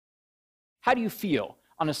How do you feel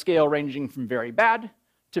on a scale ranging from very bad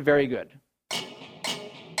to very good?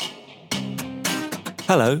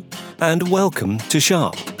 Hello, and welcome to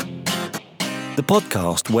Sharp, the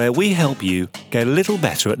podcast where we help you get a little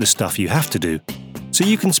better at the stuff you have to do, so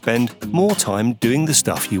you can spend more time doing the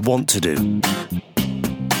stuff you want to do.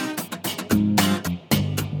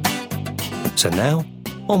 So now,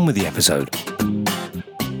 on with the episode.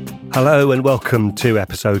 Hello and welcome to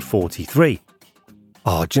episode 43.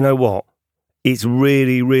 Oh, do you know what? It's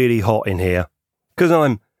really, really hot in here because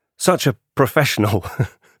I'm such a professional.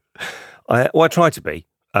 I try to be.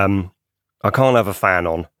 I can't have a fan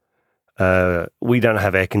on. We don't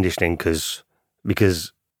have air conditioning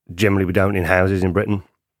because generally we don't in houses in Britain.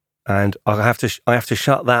 And I have to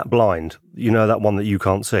shut that blind. You know, that one that you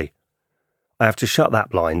can't see. I have to shut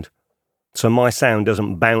that blind so my sound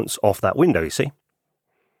doesn't bounce off that window, you see.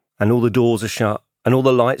 And all the doors are shut and all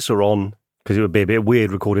the lights are on because it would be a bit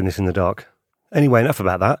weird recording this in the dark. Anyway, enough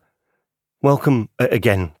about that. Welcome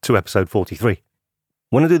again to episode 43.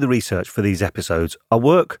 When I do the research for these episodes, I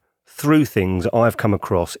work through things I've come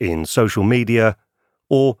across in social media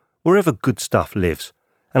or wherever good stuff lives,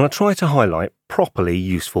 and I try to highlight properly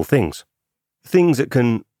useful things. Things that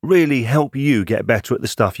can really help you get better at the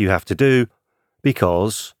stuff you have to do,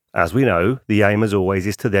 because, as we know, the aim as always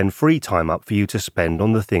is to then free time up for you to spend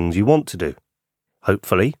on the things you want to do.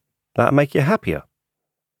 Hopefully, that'll make you happier.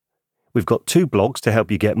 We've got 2 blogs to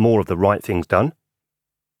help you get more of the right things done.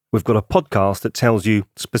 We've got a podcast that tells you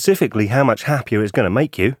specifically how much happier it's going to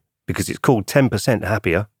make you, because it's called 10%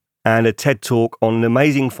 Happier, and a TED Talk on an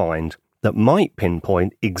amazing find that might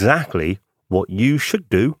pinpoint exactly what you should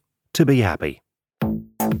do to be happy.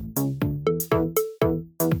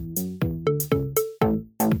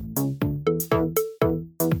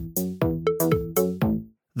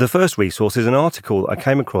 The first resource is an article I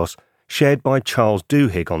came across shared by Charles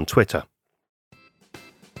Duhigg on Twitter.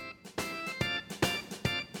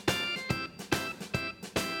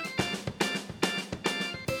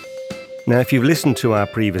 Now, if you've listened to our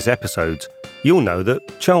previous episodes, you'll know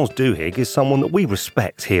that Charles Duhigg is someone that we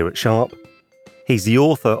respect here at Sharp. He's the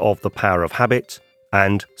author of The Power of Habit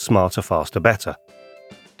and Smarter, Faster, Better.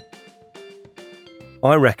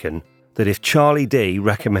 I reckon that if Charlie D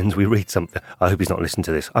recommends we read something, I hope he's not listening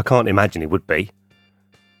to this. I can't imagine he would be.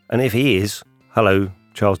 And if he is, hello,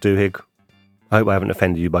 Charles Duhigg. I hope I haven't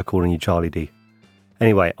offended you by calling you Charlie D.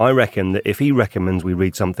 Anyway, I reckon that if he recommends we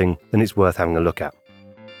read something, then it's worth having a look at.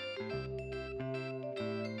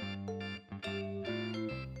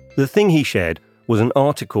 The thing he shared was an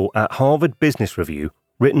article at Harvard Business Review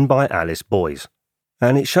written by Alice Boyes.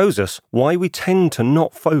 And it shows us why we tend to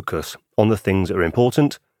not focus on the things that are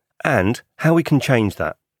important and how we can change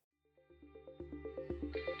that.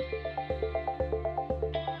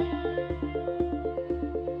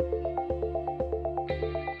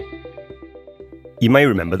 You may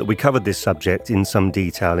remember that we covered this subject in some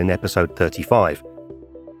detail in episode 35.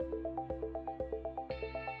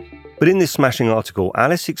 But in this smashing article,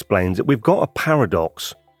 Alice explains that we've got a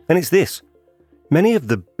paradox, and it's this. Many of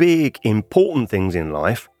the big, important things in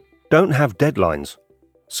life don't have deadlines.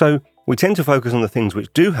 So we tend to focus on the things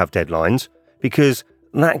which do have deadlines because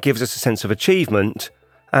that gives us a sense of achievement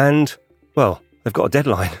and, well, they've got a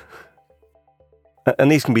deadline.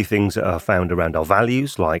 And these can be things that are found around our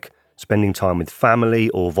values, like spending time with family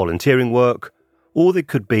or volunteering work, or they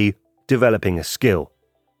could be developing a skill.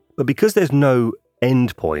 But because there's no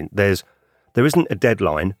end point, there isn't a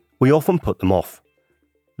deadline, we often put them off.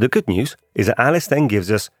 The good news is that Alice then gives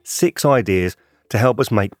us 6 ideas to help us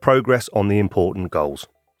make progress on the important goals.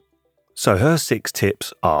 So her 6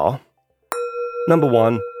 tips are: number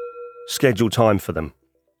 1, schedule time for them.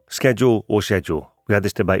 Schedule or schedule. We had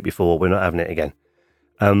this debate before, we're not having it again.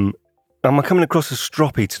 Am I coming across as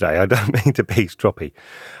stroppy today? I don't mean to be stroppy.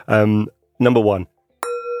 Number 1,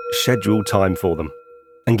 schedule time for them.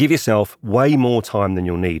 And give yourself way more time than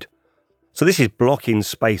you'll need. So this is blocking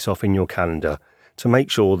space off in your calendar to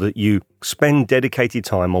make sure that you spend dedicated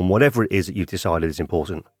time on whatever it is that you've decided is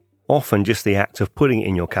important. Often just the act of putting it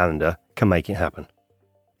in your calendar can make it happen.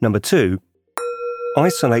 Number 2,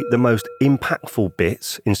 isolate the most impactful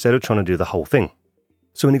bits instead of trying to do the whole thing.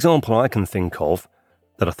 So an example I can think of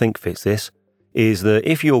that I think fits this is that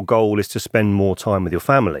if your goal is to spend more time with your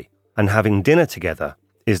family and having dinner together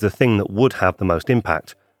is the thing that would have the most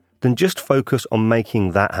impact, then just focus on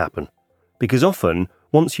making that happen. Because often,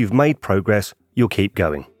 once you've made progress, you'll keep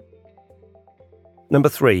going. Number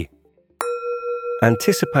 3,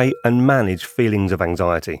 anticipate and manage feelings of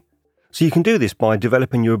anxiety. So you can do this by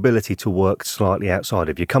developing your ability to work slightly outside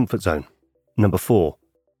of your comfort zone. Number 4,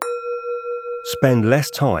 spend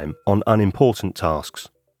less time on unimportant tasks.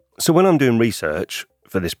 So when I'm doing research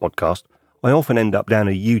for this podcast, I often end up down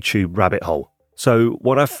a YouTube rabbit hole. So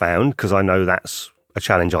what I've found, because I know that's a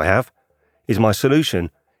challenge I have, is my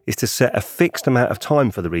solution is to set a fixed amount of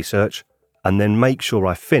time for the research and then make sure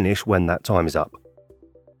I finish when that time is up.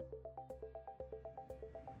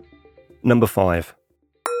 Number 5.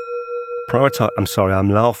 I'm sorry,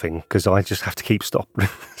 I'm laughing because I just have to keep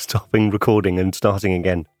stopping recording and starting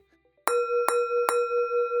again.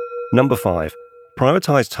 Number 5.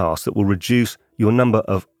 Prioritise tasks that will reduce your number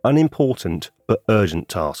of unimportant but urgent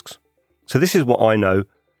tasks. So this is what I know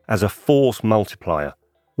as a force multiplier.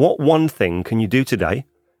 What one thing can you do today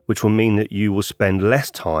which will mean that you will spend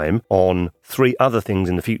less time on 3 other things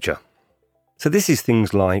in the future? So this is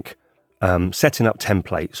things like setting up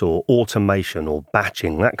templates or automation or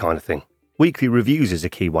batching, that kind of thing. Weekly reviews is a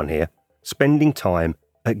key one here. Spending time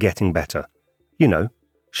at getting better. You know,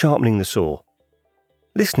 sharpening the saw.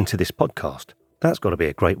 Listening to this podcast. That's got to be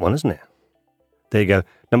a great one, isn't it? There you go.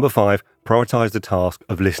 Number 5, prioritise the task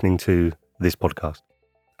of listening to this podcast.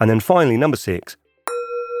 And then finally, number 6,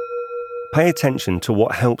 pay attention to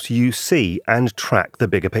what helps you see and track the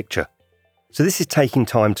bigger picture. So this is taking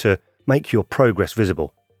time to make your progress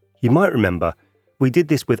visible. You might remember we did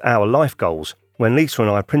this with our life goals when Lisa and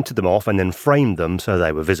I printed them off and then framed them so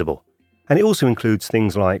they were visible. And it also includes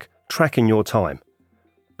things like tracking your time,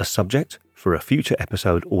 a subject for a future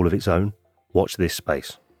episode all of its own. Watch this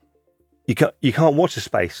space. You can't watch a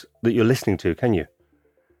space that you're listening to, can you?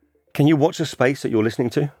 Can you watch a space that you're listening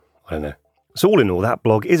to? I don't know. So all in all, that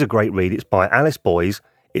blog is a great read. It's by Alice Boys.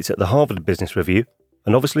 It's at the Harvard Business Review.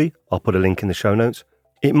 And obviously, I'll put a link in the show notes.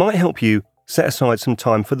 It might help you set aside some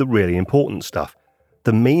time for the really important stuff,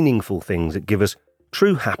 the meaningful things that give us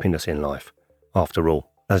true happiness in life. After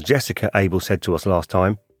all, as Jessica Abel said to us last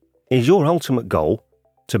time, is your ultimate goal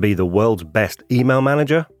to be the world's best email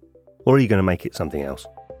manager? Or are you going to make it something else?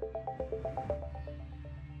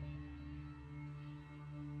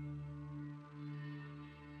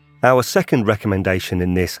 Our second recommendation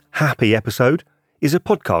in this happy episode is a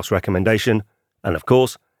podcast recommendation. And of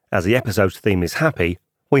course, as the episode's theme is happy,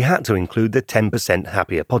 we had to include the 10%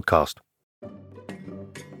 Happier podcast.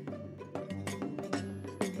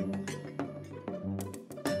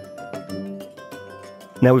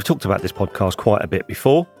 Now, we've talked about this podcast quite a bit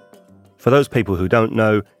before. For those people who don't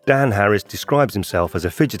know, Dan Harris describes himself as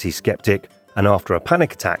a fidgety skeptic, and after a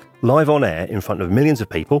panic attack live on air in front of millions of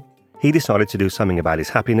people, he decided to do something about his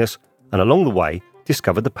happiness, and along the way,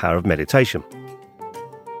 discovered the power of meditation.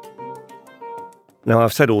 Now,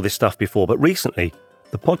 I've said all this stuff before, but recently,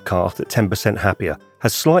 the podcast at 10% Happier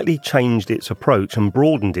has slightly changed its approach and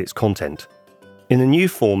broadened its content. In the new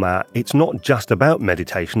format, it's not just about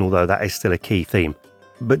meditation, although that is still a key theme.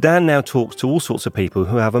 But Dan now talks to all sorts of people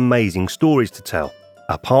who have amazing stories to tell,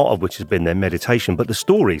 a part of which has been their meditation, but the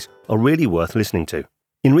stories are really worth listening to.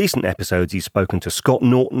 In recent episodes, he's spoken to Scott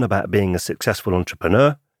Norton about being a successful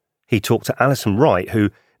entrepreneur. He talked to Alison Wright,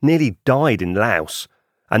 who nearly died in Laos,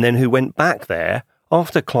 and then who went back there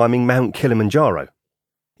after climbing Mount Kilimanjaro.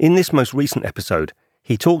 In this most recent episode,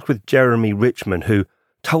 he talked with Jeremy Richmond, who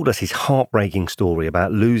told us his heartbreaking story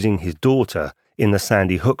about losing his daughter in the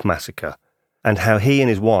Sandy Hook massacre, and how he and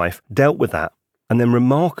his wife dealt with that, and then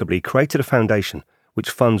remarkably created a foundation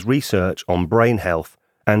which funds research on brain health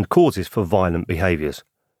and causes for violent behaviours.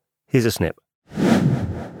 Here's a snip.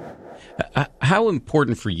 How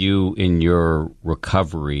important for you in your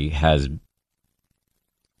recovery has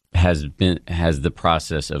the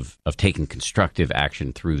process of taking constructive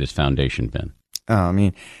action through this foundation been? I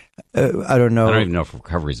mean, I don't know. I don't even know if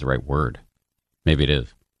recovery is the right word. Maybe it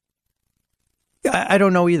is. I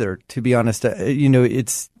don't know either, to be honest.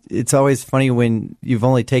 It's always funny when you've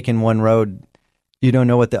only taken one road, you don't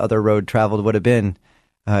know what the other road traveled would have been.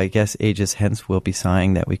 I guess ages hence we'll be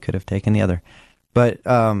sighing that we could have taken the other. But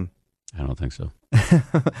I don't think so.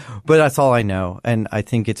 But that's all I know, and I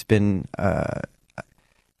think it's been.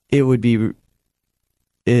 It would be.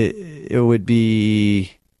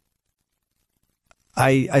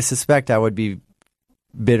 I suspect I would be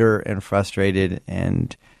bitter and frustrated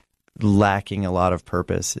and lacking a lot of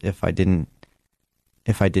purpose if I didn't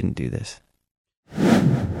do this.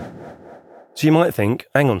 So you might think,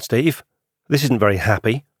 hang on, Steve, this isn't very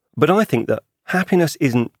happy. But I think that happiness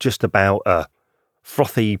isn't just about a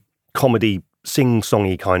frothy, comedy,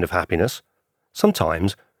 sing-songy kind of happiness.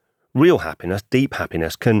 Sometimes real happiness, deep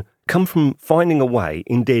happiness, can come from finding a way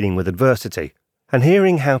in dealing with adversity. And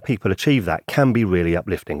hearing how people achieve that can be really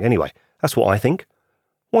uplifting. Anyway, that's what I think.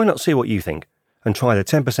 Why not see what you think and try the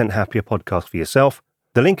 10% Happier podcast for yourself?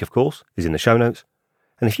 The link, of course, is in the show notes.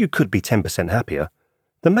 And if you could be 10% happier,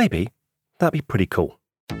 then maybe that'd be pretty cool.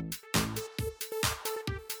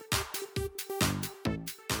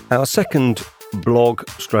 Our second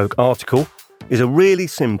blog/article is a really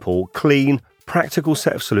simple, clean, practical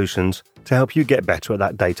set of solutions to help you get better at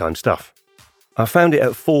that daytime stuff. I found it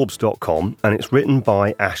at Forbes.com and it's written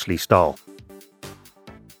by Ashley Stahl.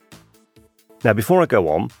 Now, before I go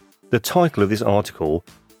on, the title of this article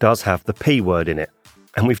does have the P word in it,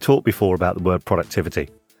 and we've talked before about the word productivity.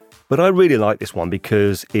 But I really like this one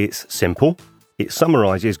because it's simple, it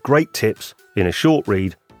summarises great tips in a short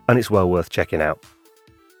read, and it's well worth checking out.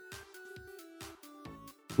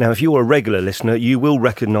 Now, if you're a regular listener, you will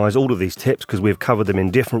recognise all of these tips because we've covered them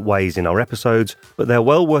in different ways in our episodes, but they're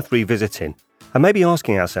well worth revisiting and maybe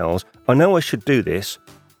asking ourselves, I know I should do this,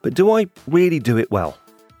 but do I really do it well?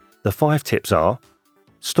 The 5 tips are: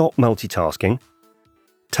 stop multitasking,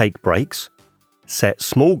 take breaks, set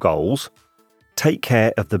small goals, take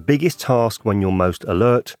care of the biggest task when you're most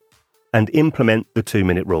alert, and implement the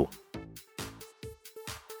 2-minute rule.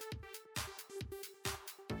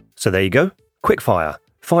 So there you go, quick fire,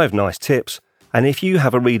 5 nice tips, and if you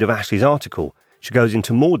have a read of Ashley's article, she goes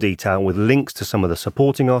into more detail with links to some of the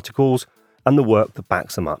supporting articles and the work that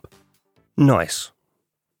backs them up. Nice.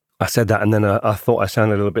 I said that and then I thought I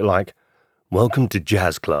sounded a little bit like, welcome to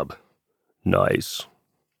Jazz Club. Nice.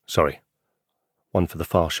 Sorry. One for the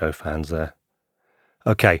Far Show fans there.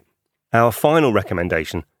 Okay, our final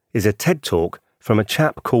recommendation is a TED Talk from a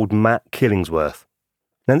chap called Matt Killingsworth.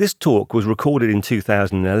 Now, this talk was recorded in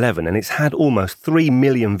 2011 and it's had almost 3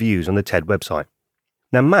 million views on the TED website.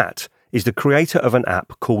 Now, Matt is the creator of an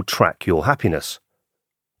app called Track Your Happiness.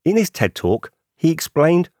 In his TED Talk, he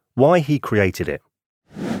explained why he created it.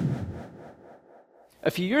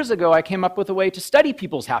 A few years ago, I came up with a way to study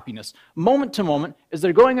people's happiness, moment to moment, as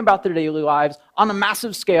they're going about their daily lives on a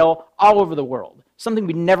massive scale all over the world, something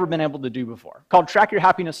we'd never been able to do before. Called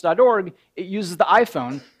trackyourhappiness.org, it uses the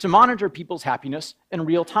iPhone to monitor people's happiness in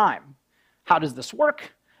real time. How does this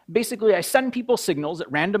work? Basically, I send people signals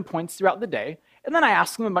at random points throughout the day, and then I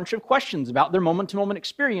ask them a bunch of questions about their moment-to-moment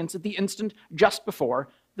experience at the instant just before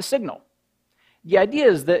the signal. The idea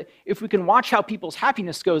is that if we can watch how people's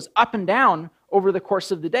happiness goes up and down over the course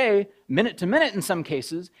of the day, minute to minute in some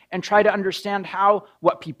cases, and try to understand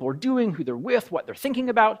what people are doing, who they're with, what they're thinking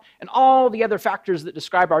about, and all the other factors that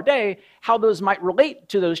describe our day, how those might relate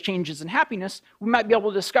to those changes in happiness, we might be able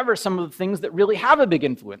to discover some of the things that really have a big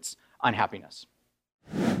influence on happiness.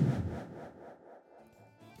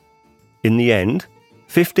 In the end,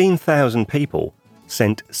 15,000 people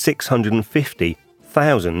sent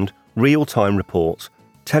 650,000 real-time reports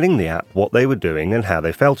telling the app what they were doing and how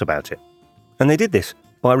they felt about it. And they did this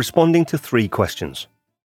by responding to 3 questions.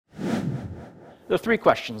 There are 3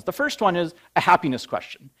 questions. The first one is a happiness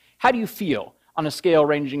question. How do you feel on a scale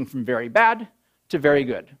ranging from very bad to very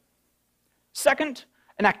good? Second,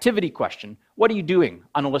 an activity question. What are you doing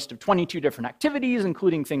on a list of 22 different activities,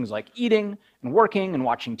 including things like eating and working and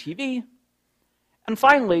watching TV? And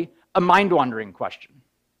finally, a mind-wandering question.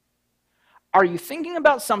 Are you thinking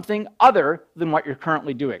about something other than what you're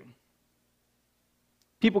currently doing?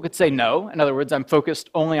 People could say no, in other words, I'm focused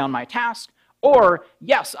only on my task, or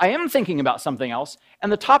yes, I am thinking about something else,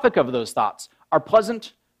 and the topic of those thoughts are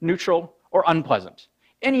pleasant, neutral, or unpleasant.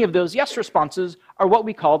 Any of those yes responses are what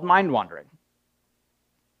we called mind-wandering.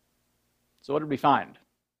 So what did we find?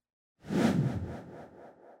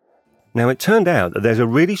 Now, it turned out that there's a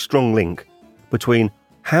really strong link between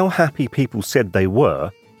how happy people said they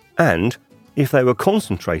were and if they were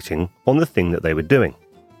concentrating on the thing that they were doing.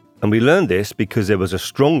 And we learned this because there was a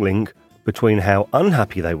strong link between how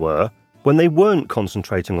unhappy they were when they weren't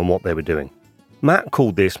concentrating on what they were doing. Matt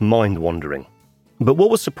called this mind-wandering. But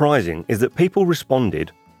what was surprising is that people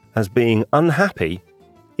responded as being unhappy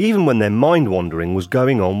even when their mind-wandering was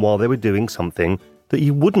going on while they were doing something that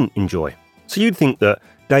you wouldn't enjoy. So you'd think that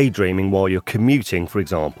daydreaming while you're commuting, for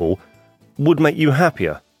example, would make you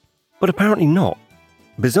happier. But apparently not.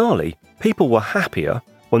 Bizarrely, people were happier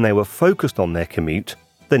when they were focused on their commute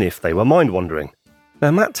than if they were mind-wandering.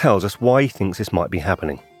 Now, Matt tells us why he thinks this might be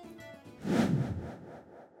happening.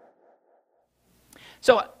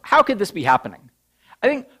 So how could this be happening? I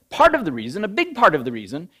think part of the reason, a big part of the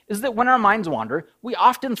reason, is that when our minds wander, we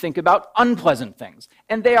often think about unpleasant things,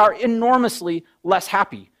 and they are enormously less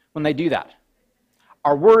happy when they do that.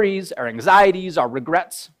 Our worries, our anxieties, our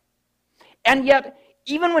regrets. And yet,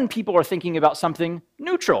 even when people are thinking about something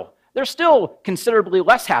neutral, they're still considerably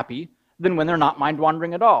less happy than when they're not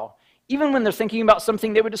mind-wandering at all. Even when they're thinking about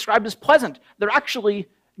something they would describe as pleasant, they're actually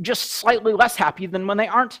just slightly less happy than when they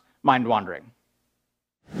aren't mind-wandering.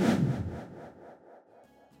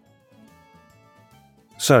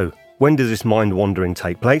 So, when does this mind-wandering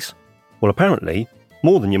take place? Well, apparently,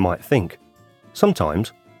 more than you might think.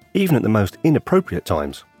 Sometimes, even at the most inappropriate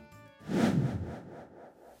times.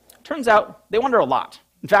 Turns out they wonder a lot.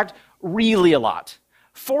 In fact, really a lot.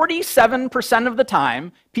 47% of the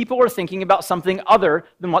time, people are thinking about something other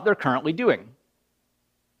than what they're currently doing.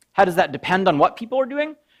 How does that depend on what people are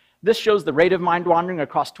doing? This shows the rate of mind wandering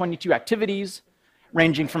across 22 activities,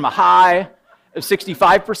 ranging from a high of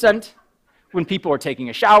 65% when people are taking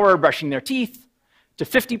a shower, brushing their teeth, to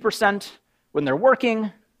 50% when they're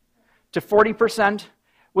working, to 40%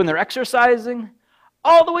 when they're exercising,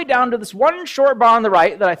 all the way down to this one short bar on the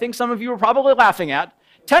right that I think some of you are probably laughing at.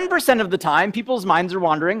 10% of the time, people's minds are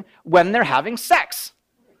wandering when they're having sex.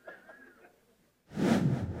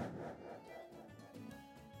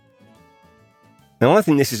 Now, I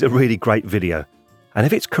think this is a really great video, and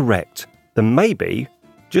if it's correct, then maybe,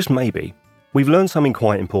 just maybe, we've learned something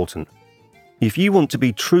quite important. If you want to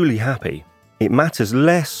be truly happy, it matters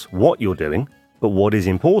less what you're doing, but what is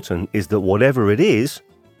important is that whatever it is,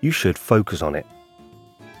 you should focus on it.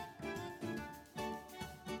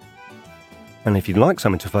 And if you'd like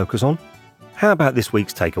something to focus on, how about this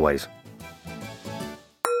week's takeaways?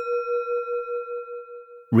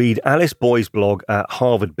 Read Alice Boy's blog at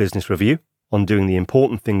Harvard Business Review on doing the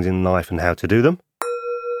important things in life and how to do them.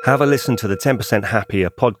 Have a listen to the 10%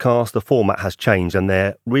 Happier podcast. The format has changed and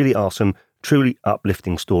there really are some truly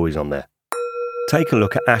uplifting stories on there. Take a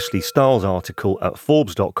look at Ashley Stahl's article at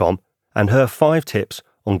Forbes.com and her 5 tips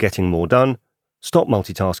on getting more done, stop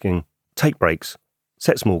multitasking, take breaks,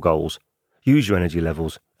 set small goals, use your energy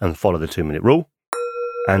levels and follow the 2-minute rule.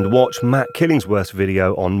 And watch Matt Killingsworth's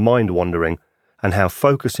video on mind wandering and how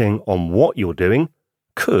focusing on what you're doing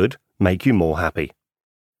could make you more happy.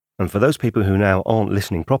 And for those people who now aren't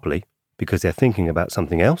listening properly because they're thinking about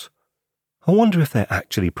something else, I wonder if they're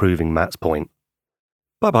actually proving Matt's point.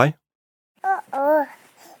 Bye-bye.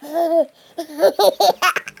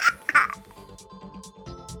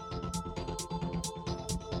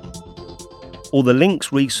 All the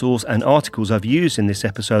links, resource and articles I've used in this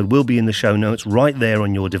episode will be in the show notes right there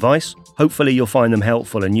on your device. Hopefully you'll find them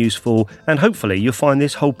helpful and useful, and hopefully you'll find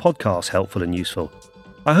this whole podcast helpful and useful.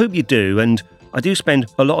 I hope you do, and I do spend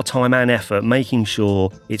a lot of time and effort making sure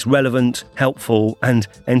it's relevant, helpful and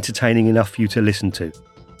entertaining enough for you to listen to.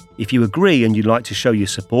 If you agree and you'd like to show your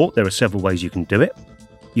support, there are several ways you can do it.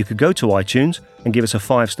 You could go to iTunes and give us a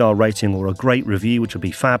 5-star rating or a great review, which would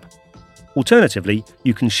be fab. Alternatively,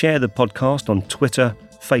 you can share the podcast on Twitter,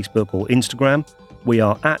 Facebook or Instagram. We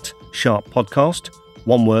are at Sharp Podcast,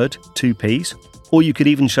 one word, 2 Ps, or you could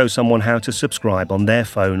even show someone how to subscribe on their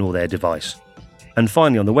phone or their device. And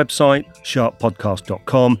finally, on the website,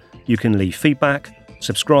 sharppodcast.com, you can leave feedback,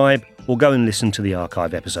 subscribe, or go and listen to the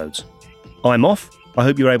archive episodes. I'm off. I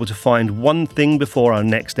hope you're able to find one thing before our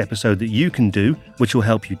next episode that you can do, which will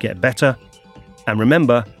help you get better. And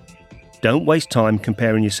remember, don't waste time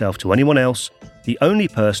comparing yourself to anyone else. The only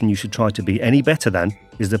person you should try to be any better than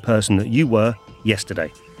is the person that you were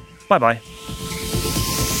yesterday. Bye-bye.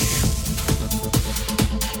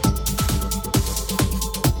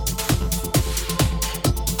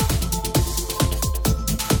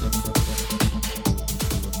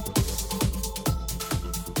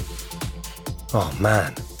 Oh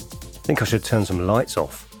man, I think I should turn some lights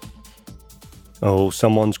off. Oh,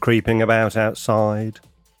 someone's creeping about outside.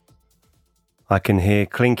 I can hear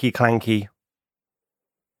clinky clanky.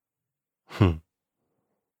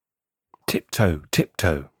 Tiptoe,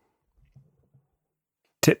 tiptoe.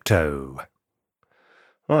 Tiptoe.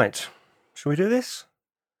 Right, shall we do this?